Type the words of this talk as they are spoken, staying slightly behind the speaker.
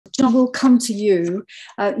John, we'll come to you.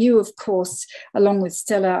 You, of course, along with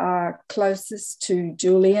Stella, are closest to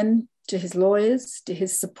Julian, to his lawyers, to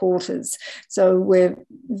his supporters. So we're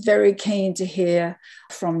very keen to hear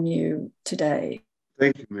from you today.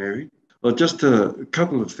 Thank you, Mary. Well, just a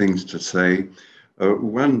couple of things to say.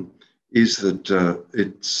 One is that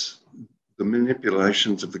it's the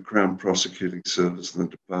manipulations of the Crown Prosecuting Service and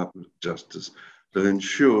the Department of Justice that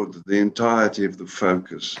ensured that the entirety of the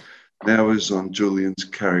focus now is on Julian's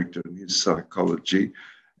character and his psychology,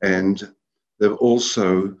 and they've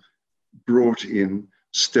also brought in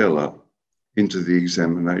Stella into the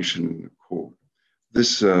examination in the court.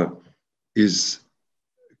 This is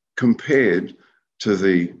compared to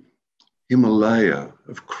the Himalaya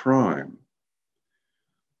of crime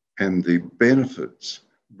and the benefits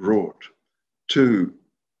brought to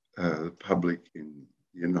the public in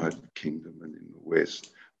the United Kingdom and in the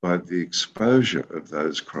West by the exposure of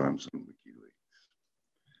those crimes on WikiLeaks.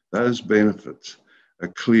 Those benefits are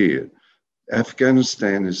clear.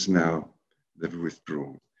 Afghanistan is now, they've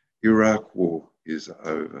withdrawn. Iraq war is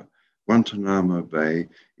over. Guantanamo Bay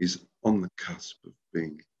is on the cusp of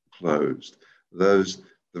being closed. The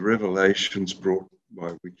revelations brought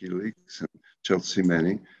by WikiLeaks and Chelsea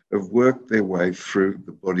Manning have worked their way through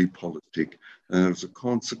the body politic, and as a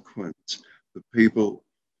consequence, the people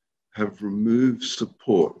have removed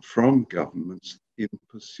support from governments in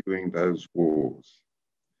pursuing those wars.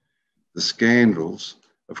 The scandals,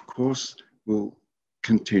 of course, will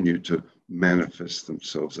continue to manifest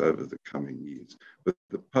themselves over the coming years, but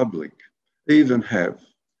the public even have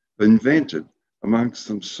invented amongst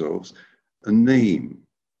themselves a meme: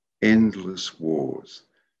 endless wars.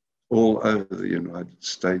 All over the United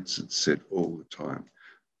States, it's said all the time.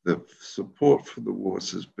 The support for the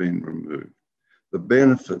wars has been removed. The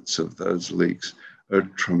benefits of those leaks are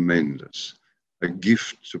tremendous, a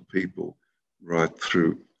gift to people right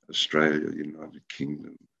through Australia, the United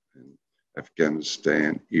Kingdom, and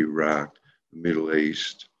Afghanistan, Iraq, the Middle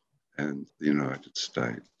East, and the United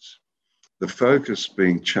States. The focus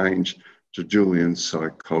being changed to Julian's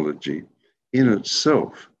psychology in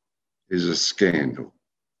itself is a scandal.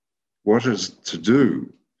 What is to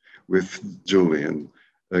do with Julian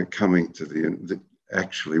coming to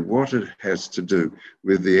actually what it has to do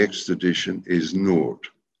with the extradition is naught,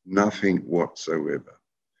 nothing whatsoever.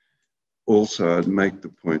 Also, I'd make the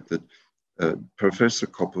point that Professor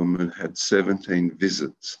Koppelman had 17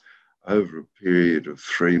 visits over a period of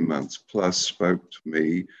 3 months, plus spoke to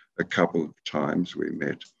me a couple of times. We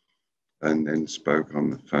met and then spoke on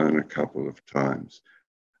the phone a couple of times,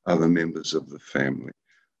 other members of the family.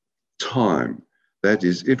 Time, that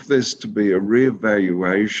is, if there's to be a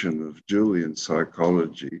reevaluation of Julian's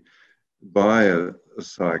psychology by a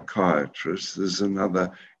psychiatrist, there's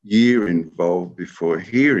another year involved before a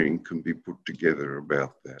hearing can be put together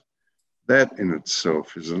about that. That in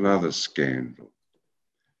itself is another scandal.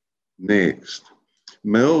 Next,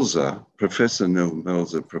 Melzer, Professor Neil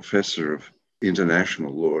Melzer, Professor of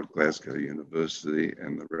International Law at Glasgow University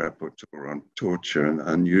and the Rapporteur on Torture and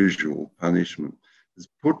Unusual Punishment, has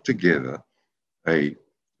put together a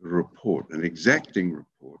report, an exacting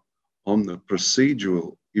report on the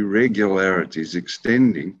procedural irregularities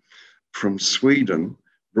extending from Sweden,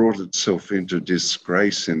 brought itself into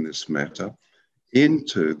disgrace in this matter,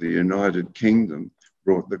 into the United Kingdom,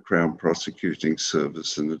 brought the Crown Prosecuting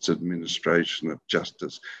Service and its administration of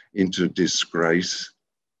justice into disgrace,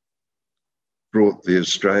 brought the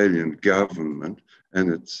Australian government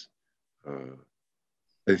and its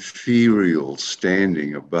ethereal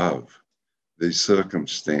standing above the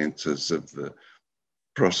circumstances of the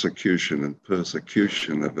prosecution and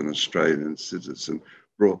persecution of an Australian citizen,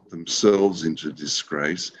 brought themselves into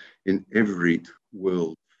disgrace in every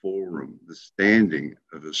world forum. The standing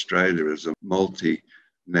of Australia as a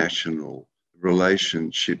multinational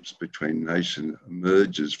relationships between nations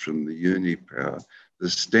emerges from the unipower. The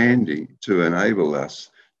standing to enable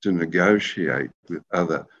us to negotiate with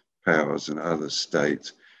other powers and other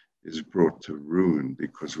states is brought to ruin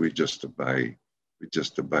because we just obey. We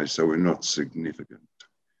just obey, so we're not significant.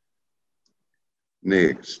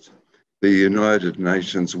 Next, the United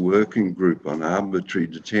Nations Working Group on Arbitrary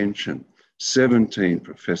Detention, 17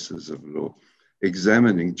 professors of law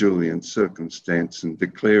examining Julian's circumstance and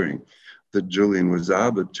declaring that Julian was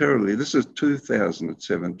arbitrarily, this is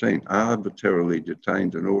 2017, arbitrarily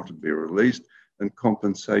detained and ought to be released and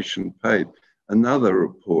compensation paid. Another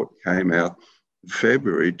report came out in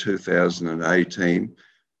February 2018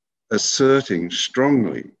 asserting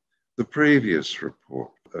strongly the previous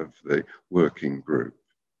report of the working group.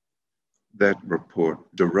 That report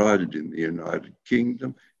derided in the United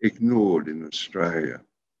Kingdom, ignored in Australia.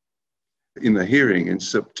 In the hearing in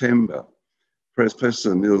September,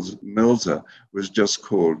 Professor Nils Melzer was just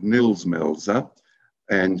called Nils Melzer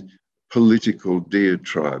and political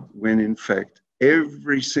diatribe, when in fact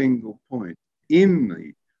every single point in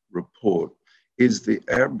the report is the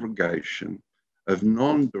abrogation of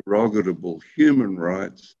non-derogable human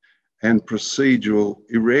rights and procedural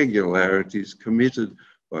irregularities committed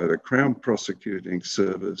by the Crown Prosecuting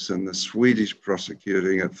Service and the Swedish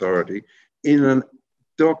Prosecuting Authority in a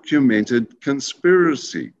documented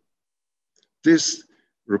conspiracy. This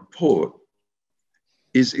report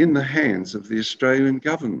is in the hands of the Australian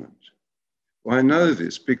government. I know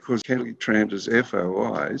this because Kelly Tranter's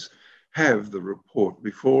FOIs have the report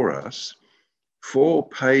before us. 4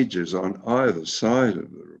 pages on either side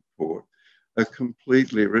of the report are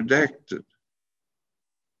completely redacted.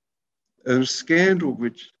 A scandal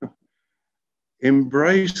which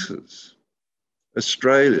embraces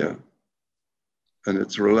Australia and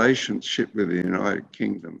its relationship with the United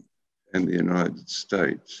Kingdom and the United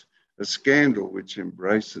States, a scandal which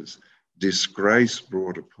embraces disgrace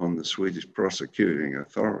brought upon the Swedish Prosecuting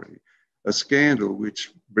Authority, a scandal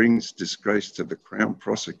which brings disgrace to the Crown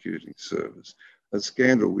Prosecuting Service, a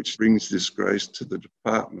scandal which brings disgrace to the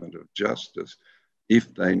Department of Justice,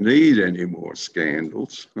 if they need any more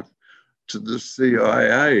scandals, to the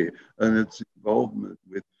CIA and its involvement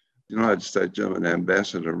with United States German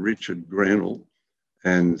Ambassador Richard Grenell,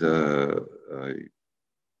 and I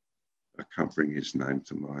can't bring his name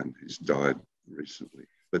to mind, he's died recently,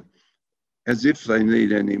 but as if they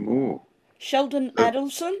need any more. Sheldon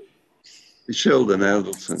Adelson? Sheldon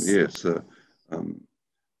Adelson, yes, an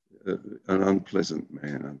unpleasant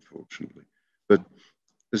man, unfortunately. But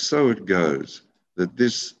so it goes, that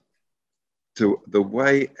the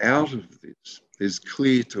way out of this is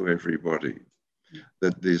clear to everybody,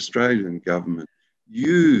 that the Australian government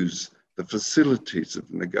use the facilities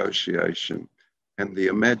of negotiation and the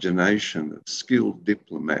imagination of skilled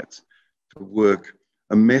diplomats to work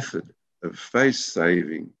a method of face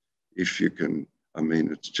saving, if you can, I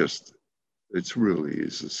mean,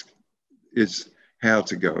 it's how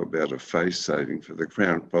to go about a face saving for the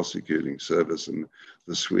Crown Prosecuting Service and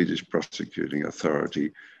the Swedish Prosecuting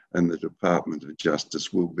Authority and the Department of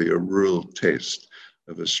Justice will be a real test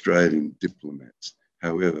of Australian diplomats.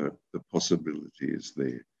 However, the possibility is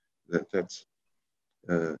there.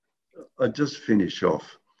 I just finish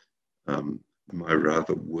off my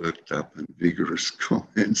rather worked up and vigorous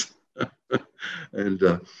comments and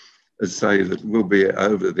say that we'll be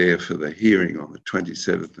over there for the hearing on the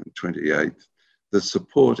 27th and 28th. The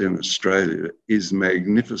support in Australia is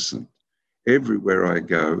magnificent. Everywhere I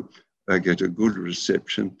go, I get a good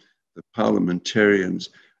reception. The parliamentarians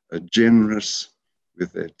are generous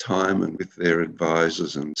with their time and with their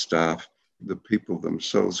advisors and staff. The people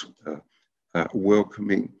themselves are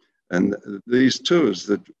welcoming. And these tours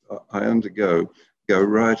that I undergo go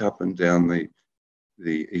right up and down the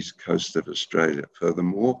east coast of Australia.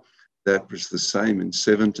 Furthermore, that was the same in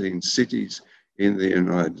 17 cities in the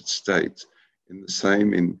United States, and the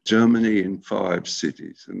same in Germany in 5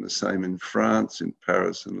 cities, and the same in France, in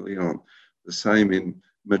Paris and Lyon, the same in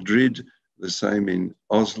Madrid, the same in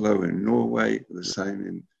Oslo in Norway, the same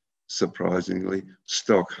in, surprisingly,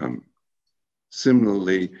 Stockholm.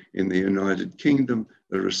 Similarly, in the United Kingdom,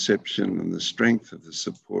 the reception and the strength of the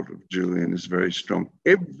support of Julian is very strong.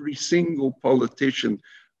 Every single politician,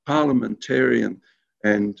 parliamentarian,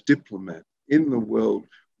 and diplomat in the world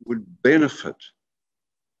would benefit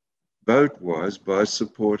vote-wise by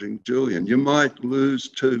supporting Julian. You might lose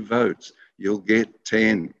 2 votes, you'll get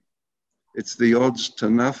 10. It's the odds to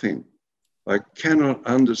nothing. I cannot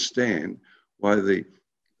understand why the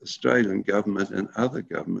Australian government and other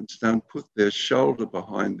governments don't put their shoulder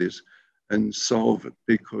behind this and solve it,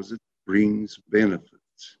 because it brings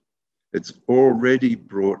benefits. It's already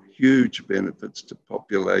brought huge benefits to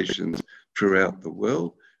populations throughout the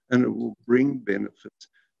world, and it will bring benefits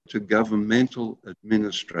to governmental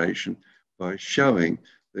administration by showing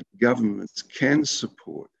that governments can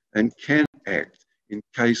support and can act in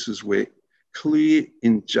cases where clear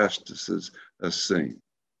injustices are seen.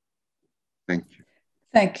 Thank you.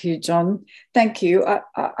 Thank you, John. Thank you.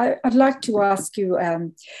 I'd like to ask you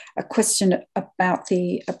a question about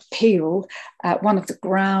the appeal, one of the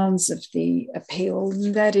grounds of the appeal,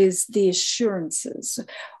 and that is the assurances.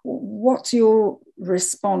 What's your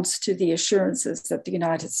response to the assurances that the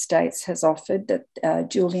United States has offered that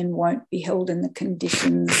Julian won't be held in the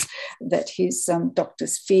conditions that his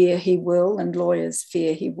doctors fear he will and lawyers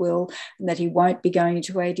fear he will, and that he won't be going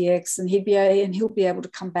to ADX, and he'll be able to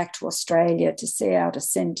come back to Australia to see out a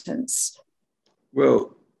sentence?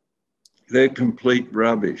 Well, they're complete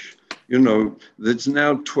rubbish. You know, it's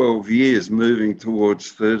now 12 years moving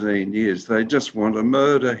towards 13 years. They just want to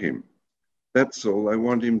murder him. That's all. They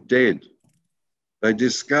want him dead. They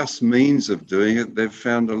discuss means of doing it. They've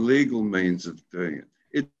found a legal means of doing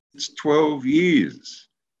it. It's 12 years.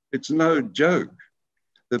 It's no joke.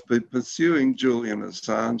 They've been pursuing Julian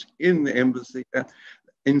Assange in the embassy.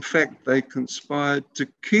 In fact, they conspired to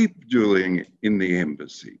keep Julian in the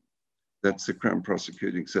embassy. That's the Crown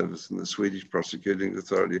Prosecuting Service and the Swedish Prosecuting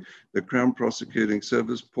Authority. The Crown Prosecuting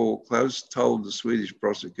Service, Paul Close, told the Swedish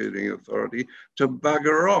Prosecuting Authority to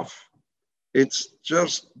bugger off. It's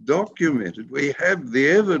just documented. We have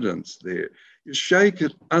the evidence there. You shake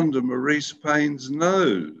it under Maurice Payne's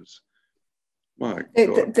nose. My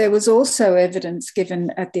God. There was also evidence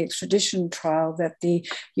given at the extradition trial that the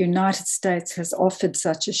United States has offered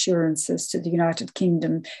such assurances to the United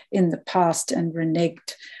Kingdom in the past and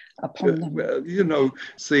reneged upon them. Well, you know,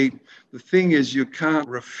 see, the thing is you can't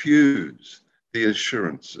refuse the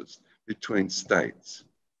assurances between states.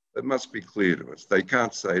 That must be clear to us. They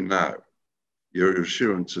can't say, no, your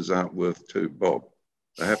assurances aren't worth 2 bob.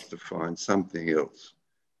 They have to find something else.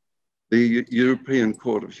 The European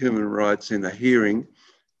Court of Human Rights in a hearing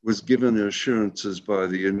was given assurances by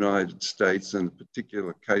the United States in a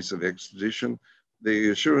particular case of extradition.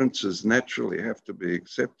 The assurances naturally have to be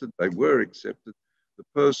accepted. They were accepted. The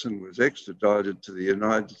person was extradited to the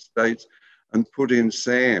United States and put in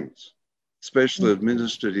SAMs, special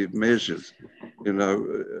administrative measures. You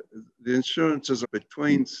know, the assurances are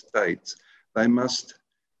between states. They must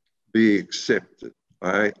be accepted.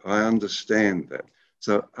 I understand that.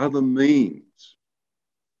 So other means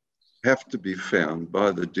have to be found by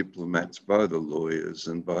the diplomats, by the lawyers,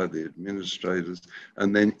 and by the administrators,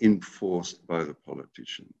 and then enforced by the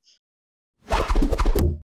politicians.